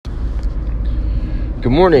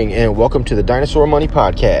Good morning and welcome to the Dinosaur Money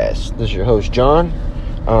Podcast. This is your host, John.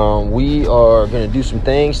 We are going to do some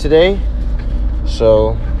things today,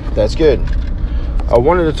 so that's good. I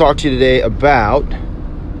wanted to talk to you today about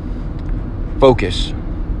focus.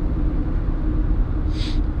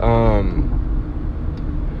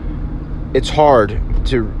 It's hard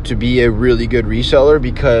to be a really good reseller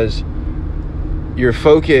because your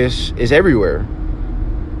focus is everywhere,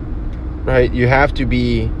 right? You have to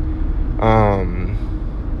be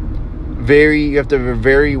you have to have a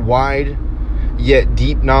very wide yet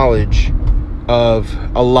deep knowledge of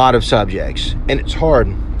a lot of subjects, and it's hard.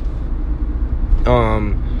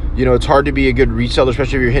 It's hard to be a good reseller,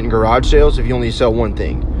 especially if you're hitting garage sales, if you only sell one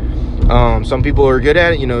thing. Some people are good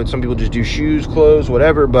at it, some people just do shoes, clothes,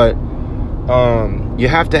 whatever, but you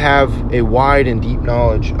have to have a wide and deep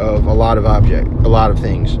knowledge of a lot of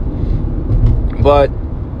things. But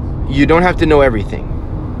you don't have to know everything,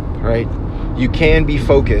 right? You can be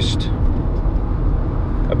focused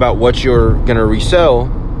about what you're going to resell,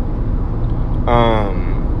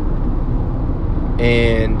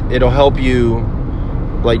 and it'll help you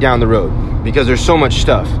like down the road, because there's so much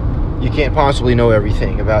stuff. You can't possibly know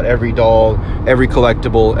everything about every doll, every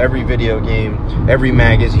collectible, every video game, every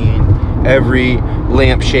magazine, every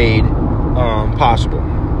lampshade possible.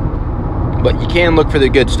 But you can look for the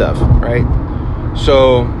good stuff, right?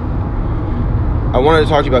 So I wanted to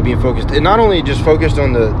talk to you about being focused, and not only just focused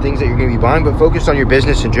on the things that you're going to be buying, but focused on your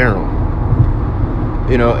business in general.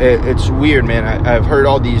 It's weird, man. I've heard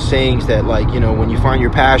all these sayings that, when you find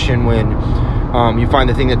your passion, when you find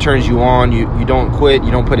the thing that turns you on, you don't quit,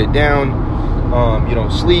 you don't put it down, you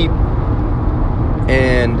don't sleep,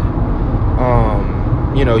 and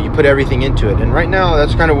you put everything into it. And right now,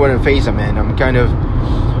 that's kind of what phase I'm in. I'm kind of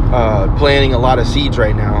planting a lot of seeds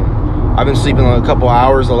right now. I've been sleeping a couple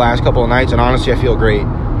hours the last couple of nights, and honestly, I feel great.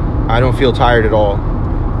 I don't feel tired at all.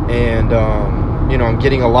 And, I'm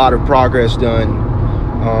getting a lot of progress done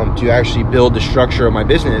to actually build the structure of my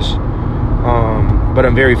business. But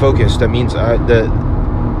I'm very focused. That means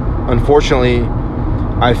unfortunately,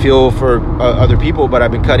 I feel for other people, but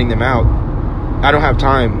I've been cutting them out. I don't have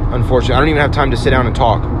time, unfortunately. I don't even have time to sit down and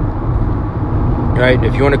talk. Right?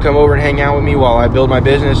 If you want to come over and hang out with me while I build my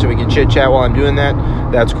business and we can chit-chat while I'm doing that,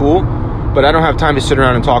 that's cool. But I don't have time to sit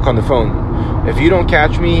around and talk on the phone. If you don't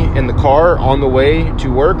catch me in the car on the way to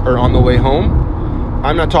work or on the way home,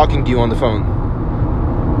 I'm not talking to you on the phone,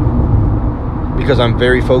 because I'm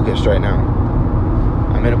very focused right now.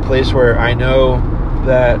 I'm in a place where I know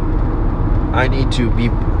that I need to be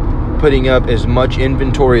putting up as much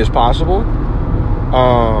inventory as possible,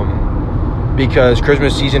 because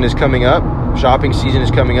Christmas season is coming up. Shopping season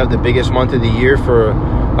is coming up, the biggest month of the year for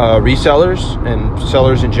resellers and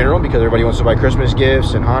sellers in general, because everybody wants to buy Christmas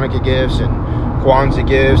gifts and Hanukkah gifts and Kwanzaa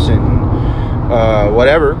gifts and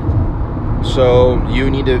whatever. So you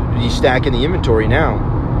need to be stacking the inventory now,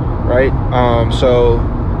 right? So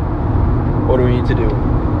what do we need to do?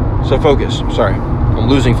 So focus. Sorry, I'm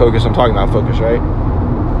losing focus. I'm talking about focus, right?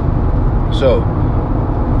 So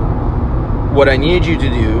what I need you to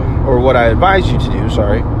do, or what I advise you to do,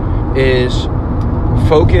 is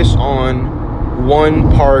focus on one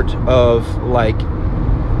part of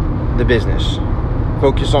the business.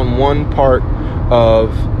 Focus on one part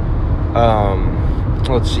of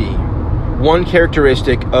one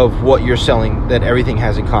characteristic of what you're selling that everything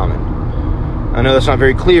has in common. I know that's not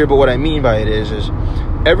very clear, but what I mean by it is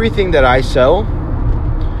everything that I sell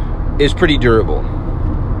is pretty durable.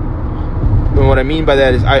 And what I mean by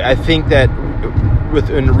that is I think that with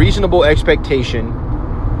a reasonable expectation,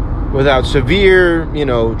 without severe,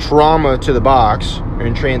 trauma to the box or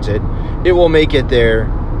in transit, it will make it there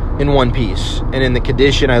in one piece and in the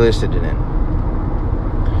condition I listed it in.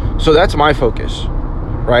 So that's my focus,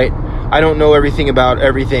 right? I don't know everything about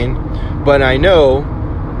everything, but I know,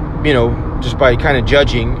 just by kind of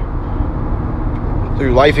judging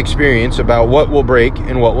through life experience about what will break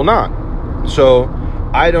and what will not. So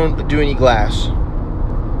I don't do any glass.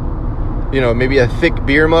 Maybe a thick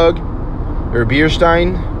beer mug or a beer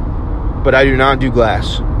stein, but I do not do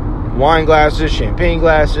glass. Wine glasses, champagne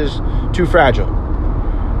glasses, too fragile.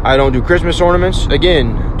 I don't do Christmas ornaments,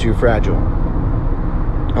 again, too fragile.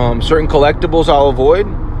 Certain collectibles I'll avoid,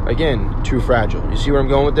 again, too fragile. You see where I'm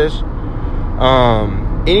going with this?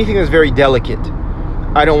 Anything that's very delicate,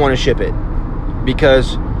 I don't want to ship it,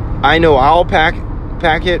 because I know I'll pack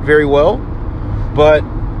it very well, but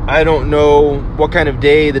I don't know what kind of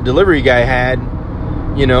day the delivery guy had,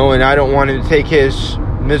 and I don't want him to take his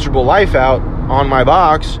miserable life out on my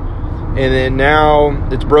box, and then now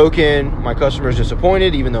it's broken, my customer's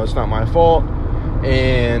disappointed even though it's not my fault,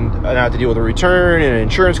 and I have to deal with a return and an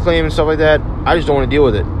insurance claim and stuff like that. I just don't want to deal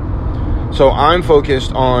with it. So I'm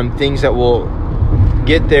focused on things that will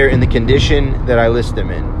get there in the condition that I list them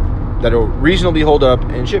in, that will reasonably hold up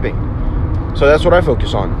in shipping. So that's what I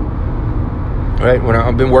focus on. Right? When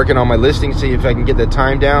I've been working on my listing, see if I can get the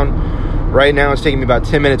time down. Right now it's taking me about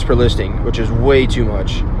 10 minutes per listing, which is way too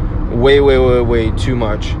much. Way too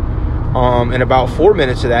much. And about 4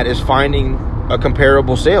 minutes of that is finding a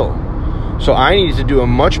comparable sale. So I need to do a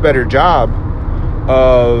much better job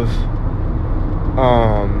of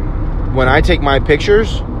when I take my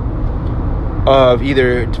pictures of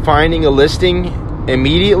either finding a listing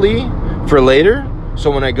immediately for later,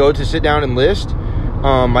 so when I go to sit down and list,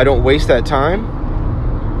 I don't waste that time,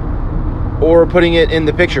 or putting it in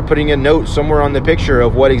the picture, putting a note somewhere on the picture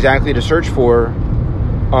of what exactly to search for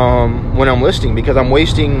when I'm listing, because I'm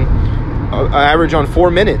wasting an average on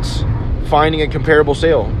 4 minutes finding a comparable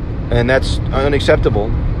sale, and that's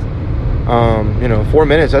unacceptable. 4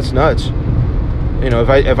 minutes, that's nuts.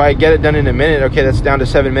 If I get it done in a minute, okay, that's down to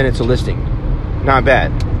 7 minutes of listing. Not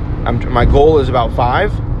bad. My goal is about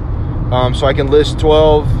 5, so I can list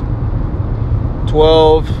 12.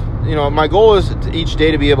 My goal is each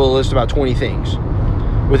day to be able to list about 20 things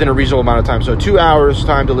within a reasonable amount of time. So 2 hours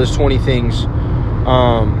time to list 20 things,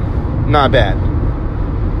 not bad.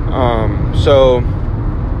 So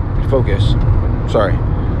focus. Sorry,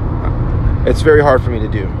 it's very hard for me to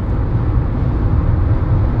do.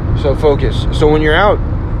 So focus. So when you're out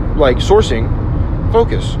like sourcing,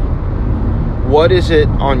 focus. What is it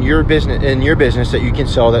on your business that you can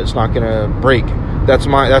sell that's not going to break? That's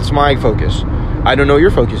my focus. I don't know what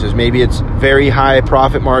your focus is. Maybe it's very high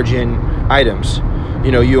profit margin items.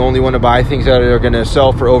 You only want to buy things that are going to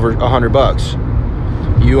sell for over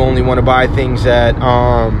 $100. You only want to buy things that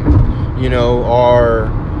are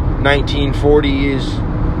 1940s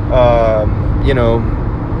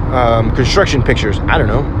construction pictures. I don't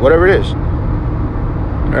know, whatever it is.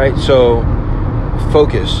 All right, so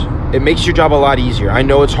focus. It makes your job a lot easier. I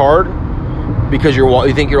know it's hard because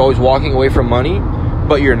you think you're always walking away from money,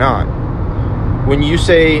 but you're not. When you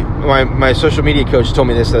say, my social media coach told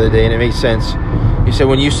me this the other day, and it makes sense. He said,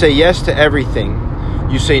 when you say yes to everything,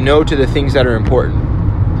 you say no to the things that are important.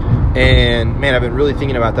 And man, I've been really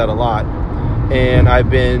thinking about that a lot. And I've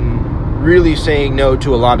been really saying no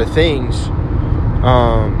to a lot of things,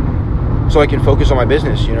 so I can focus on my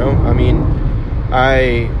business.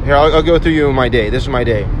 I'll go through you my day. This is my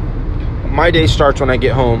day. My day starts when I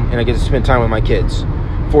get home and I get to spend time with my kids.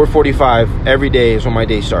 4:45 every day is when my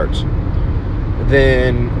day starts.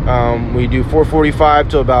 Then we do 4:45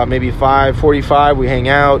 till about maybe 5:45. We hang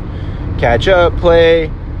out, catch up, play,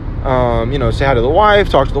 say hi to the wife,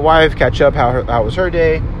 talk to the wife, catch up how was her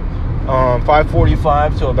day.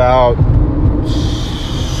 5:45 till about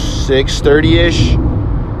 6:30ish,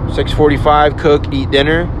 6:45, cook, eat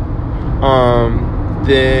dinner.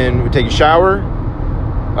 Then we take a shower,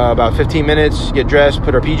 about 15 minutes, get dressed,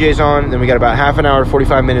 put our PJs on. Then we got about half an hour,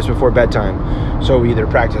 45 minutes before bedtime. So we either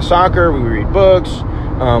practice soccer, we read books,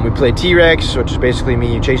 we play T-Rex, which is basically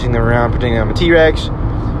me chasing them around, pretending I'm a T-Rex.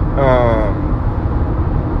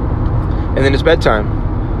 And then it's bedtime.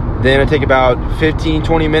 Then I take about 15,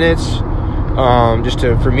 20 minutes just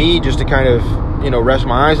to kind of, rest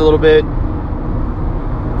my eyes a little bit.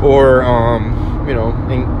 Or,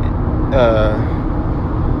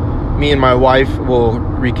 me and my wife will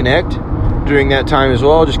reconnect during that time as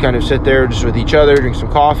well. Just kind of sit there just with each other, drink some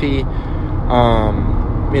coffee,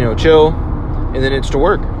 chill. And then it's to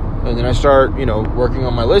work. And then I start, working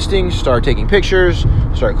on my listings, start taking pictures,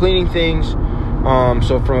 start cleaning things.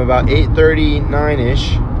 So from about 8:30,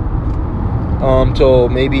 9-ish, till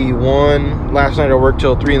maybe 1. Last night I worked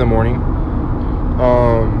till 3 in the morning.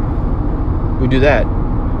 We do that.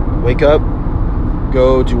 Wake up,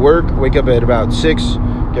 go to work, wake up at about 6,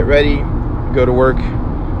 get ready, go to work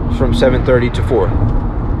from 7:30 to 4.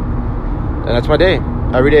 And that's my day,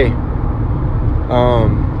 every day.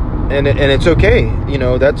 And it's okay.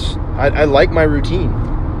 I like my routine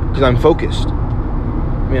because I'm focused.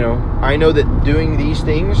 I know that doing these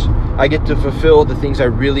things, I get to fulfill the things I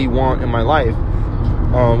really want in my life,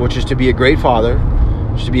 which is to be a great father,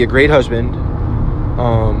 which is to be a great husband,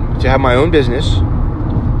 to have my own business,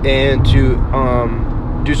 and to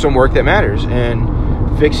do some work that matters. And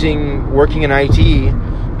working in IT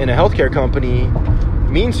in a healthcare company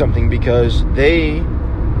means something, because they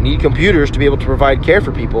need computers to be able to provide care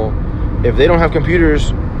for people. If they don't have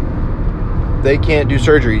computers, they can't do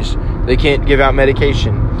surgeries. They can't give out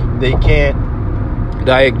medication. They can't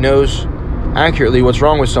diagnose accurately what's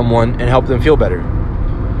wrong with someone and help them feel better.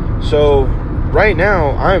 So right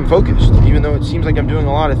now, I'm focused. Even though it seems like I'm doing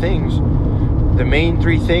a lot of things, the main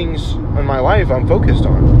three things in my life I'm focused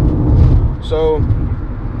on. So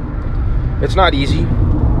it's not easy.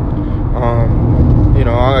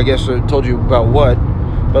 I guess I told you about what,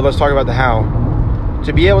 but let's talk about the how.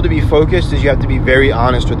 To be able to be focused is you have to be very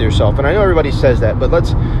honest with yourself. And I know everybody says that, but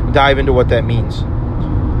let's dive into what that means.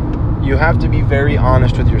 You have to be very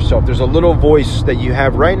honest with yourself. There's a little voice that you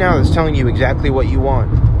have right now that's telling you exactly what you want.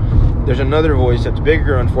 There's another voice that's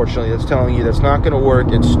bigger, unfortunately, that's telling you that's not going to work,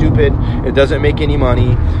 it's stupid, it doesn't make any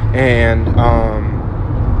money, and,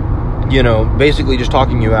 basically just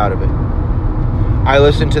talking you out of it. I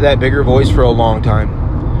listened to that bigger voice for a long time,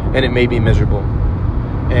 and it made me miserable.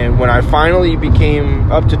 And when I finally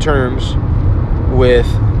became up to terms with,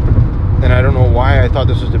 and I don't know why I thought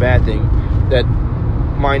this was a bad thing, that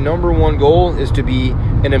my number one goal is to be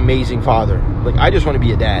an amazing father. Like, I just want to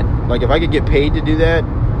be a dad. Like, if I could get paid to do that,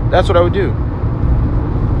 that's what I would do.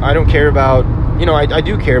 I don't care about, I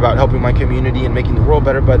do care about helping my community and making the world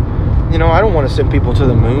better, but, I don't want to send people to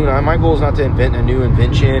the moon. My goal is not to invent a new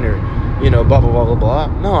invention or, blah, blah, blah, blah, blah.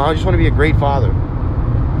 No, I just want to be a great father.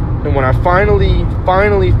 And when I finally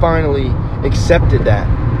accepted that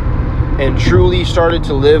and truly started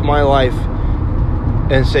to live my life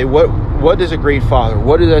and say, what is a great father?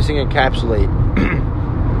 What does that thing encapsulate?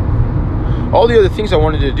 All the other things I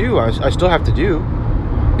wanted to do, I still have to do.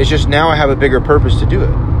 It's just now I have a bigger purpose to do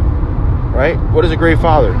it. Right? What is a great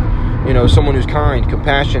father? Someone who's kind,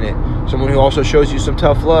 compassionate, someone who also shows you some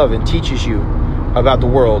tough love and teaches you about the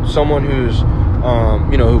world, someone who's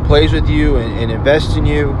who plays with you and invests in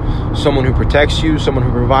you, someone who protects you, someone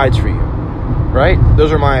who provides for you, right?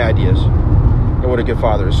 Those are my ideas of what a good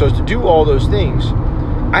father is. So to do all those things,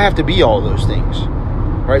 I have to be all those things,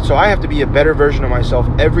 right? So I have to be a better version of myself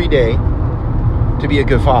every day to be a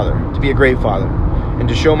good father, to be a great father, and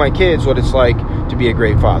to show my kids what it's like to be a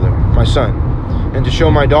great father, my son, and to show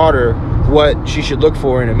my daughter what she should look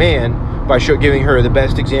for in a man by giving her the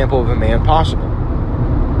best example of a man possible.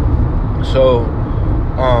 So,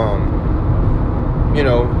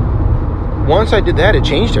 once I did that, it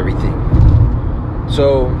changed everything.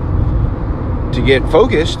 So, to get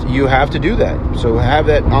focused, you have to do that. So, have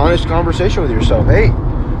that honest conversation with yourself. Hey,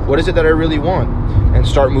 what is it that I really want? And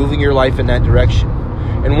start moving your life in that direction.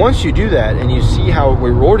 And once you do that, and you see how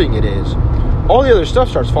rewarding it is, all the other stuff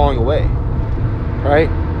starts falling away. Right?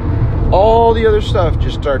 All the other stuff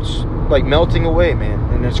just starts, melting away, man.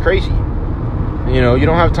 And it's crazy. You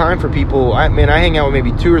don't have time for people. I hang out with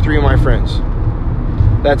maybe 2 or 3 of my friends.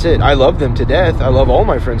 That's it. I love them to death. I love all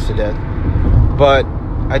my friends to death. But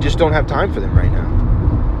I just don't have time for them right now.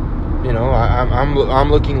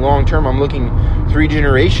 I'm looking long term. I'm looking 3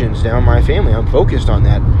 generations down my family. I'm focused on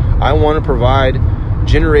that. I want to provide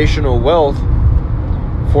generational wealth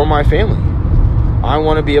for my family. I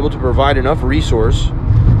want to be able to provide enough resource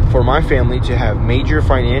for my family to have major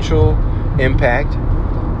financial impact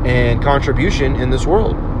and contribution in this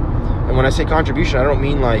world. And when I say contribution, I don't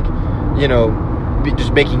mean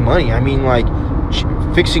just making money. I mean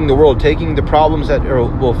fixing the world, taking the problems that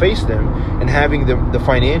will face them and having the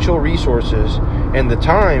financial resources and the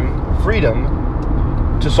freedom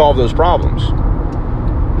to solve those problems.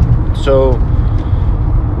 So,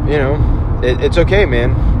 it's okay,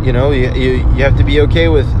 man. You have to be okay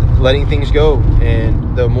with letting things go.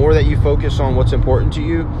 And the more that you focus on what's important to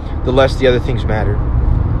you, the less the other things matter.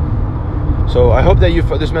 So I hope that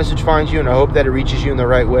this message finds you, and I hope that it reaches you in the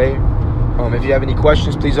right way. If you have any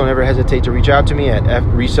questions, please don't ever hesitate to reach out to me at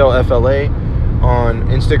ResellFLA on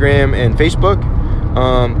Instagram and Facebook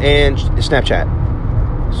and Snapchat.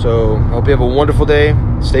 So I hope you have a wonderful day.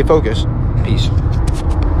 Stay focused. Peace.